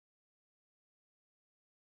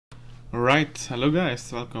Alright, hello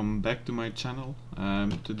guys, welcome back to my channel.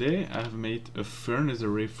 Today I have made a furnace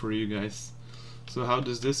array for you guys. So how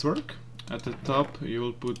does this work? At the top you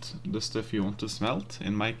will put the stuff you want to smelt,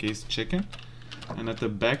 in my case chicken. And at the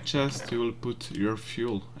back chest you will put your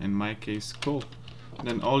fuel, in my case coal.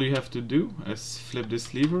 Then all you have to do is flip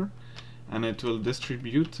this lever and it will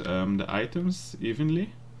distribute the items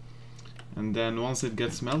evenly. And then once it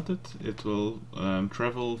gets melted it will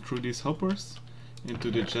travel through these hoppers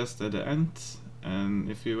into the chest at the end, and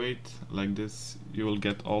if you wait like this you will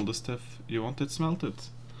get all the stuff you wanted smelted.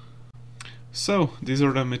 So these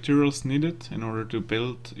are the materials needed in order to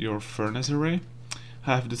build your furnace array.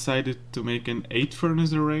 I have decided to make an 8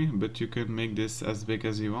 furnace array, but you can make this as big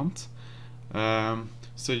as you want.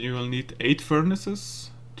 So you will need 8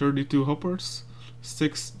 furnaces, 32 hoppers,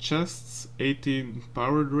 6 chests, 18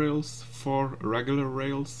 powered rails, 4 regular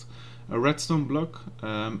rails, a redstone block,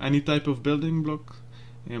 any type of building block,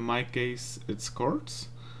 in my case it's quartz,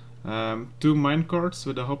 2 mine carts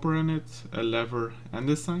with a hopper in it, a lever and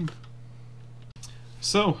a sign.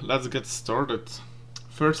 So let's get started.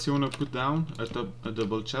 First you want to put down a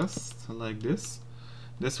double chest like this.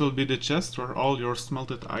 This will be the chest where all your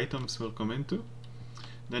smelted items will come into.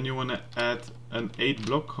 Then you want to add an 8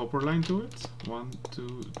 block hopper line to it. 1,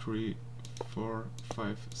 2, 3, 4,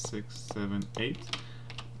 5, 6, 7, 8.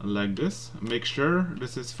 Like this. Make sure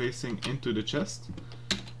this is facing into the chest,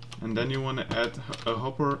 and then you want to add a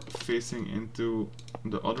hopper facing into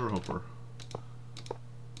the other hopper.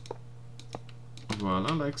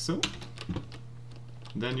 Voila, like so.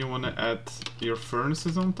 Then you want to add your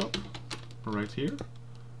furnaces on top, right here.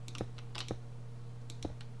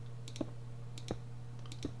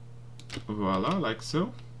 Voila, like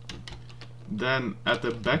so. Then at the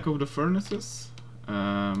back of the furnaces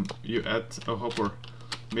you add a hopper.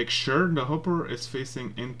 Make sure the hopper is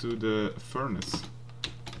facing into the furnace.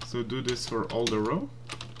 So do this for all the row.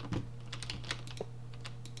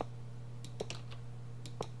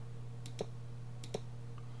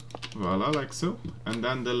 Voila, like so. And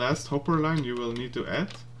then the last hopper line you will need to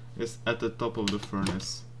add is at the top of the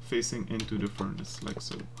furnace, facing into the furnace, like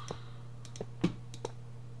so.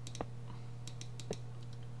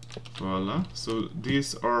 Voila, so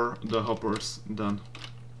these are the hoppers done.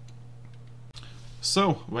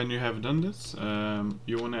 So when you have done this,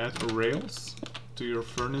 you want to add rails to your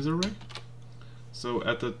furnace array. So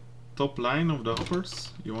at the top line of the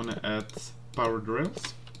hoppers you want to add powered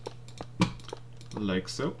rails, like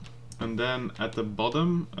so. And then at the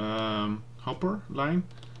bottom hopper line,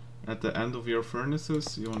 at the end of your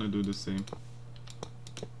furnaces, you want to do the same.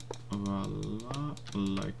 Voila,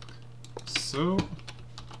 like so.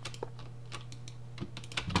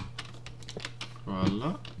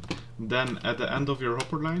 Voila. Then at the end of your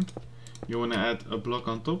hopper line you want to add a block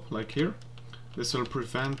on top, like here. This will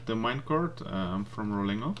prevent the minecart from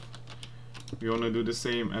rolling off. You want to do the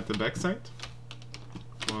same at the back side.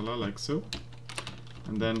 Voila, like so.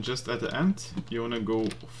 And then just at the end you want to go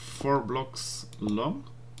 4 blocks long,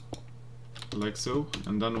 like so,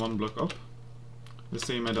 and then 1 block up. The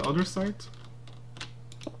same at the other side.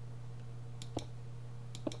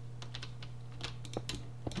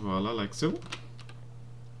 Voila, like so.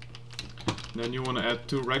 Then you want to add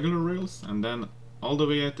 2 regular rails, and then all the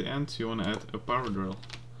way at the end you want to add a powered rail.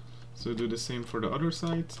 So do the same for the other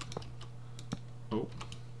side. Oh,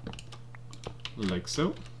 like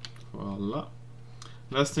so. Voila.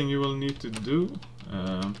 Last thing you will need to do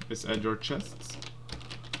is add your chests.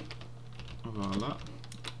 Voila.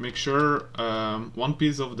 Make sure 1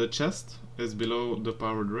 piece of the chest is below the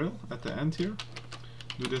powered rail at the end here.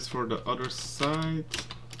 Do this for the other side.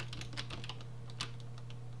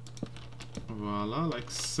 Voila,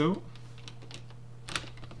 like so.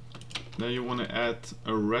 Then you want to add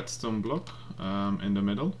a redstone block in the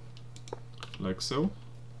middle, like so.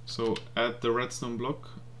 So add the redstone block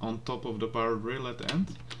on top of the powered rail at the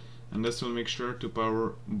end, and this will make sure to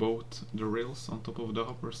power both the rails on top of the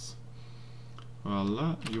hoppers.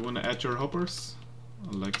 Voila, you want to add your hoppers,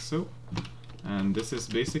 like so. And this is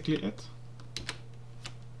basically it.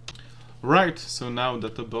 Right, so now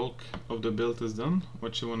that the bulk of the build is done,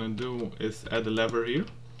 what you want to do is add a lever here.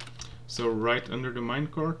 So right under the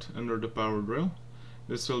minecart, under the powered rail.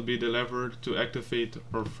 This will be the lever to activate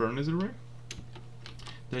our furnace array.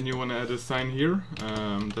 Then you want to add a sign here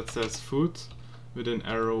that says food with an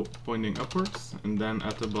arrow pointing upwards, and then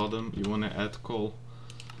at the bottom you want to add coal.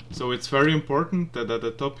 So it's very important that at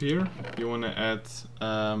the top here you want to add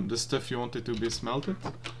the stuff you want it to be smelted,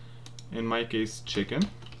 in my case chicken.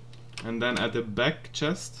 And then at the back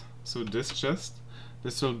chest, so this chest,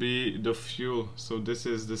 this will be the fuel. So this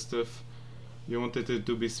is the stuff you wanted it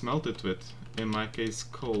to be smelted with, in my case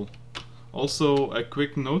coal. Also, a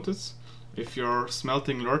quick notice, if you're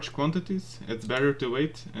smelting large quantities, it's better to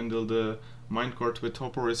wait until the minecart with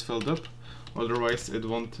hopper is filled up, otherwise it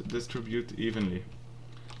won't distribute evenly.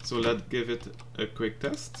 So let's give it a quick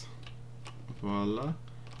test. Voila.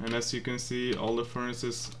 And as you can see, all the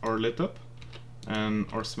furnaces are lit up and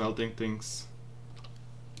are smelting things.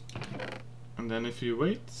 And then if you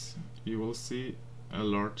wait, you will see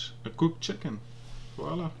a cooked chicken.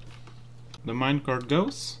 Voila. The minecart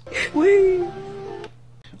goes. Whee!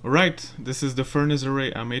 Alright, this is the furnace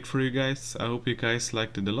array I made for you guys. I hope you guys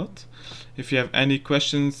liked it a lot. If you have any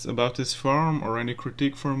questions about this farm or any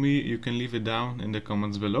critique for me, you can leave it down in the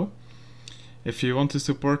comments below. If you want to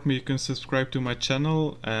support me, you can subscribe to my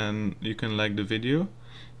channel and you can like the video.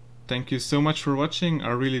 Thank you so much for watching,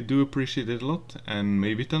 I really do appreciate it a lot, and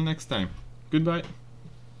maybe till next time. Goodbye.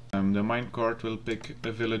 The minecart will pick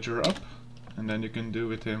a villager up, and then you can do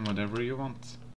with him whatever you want.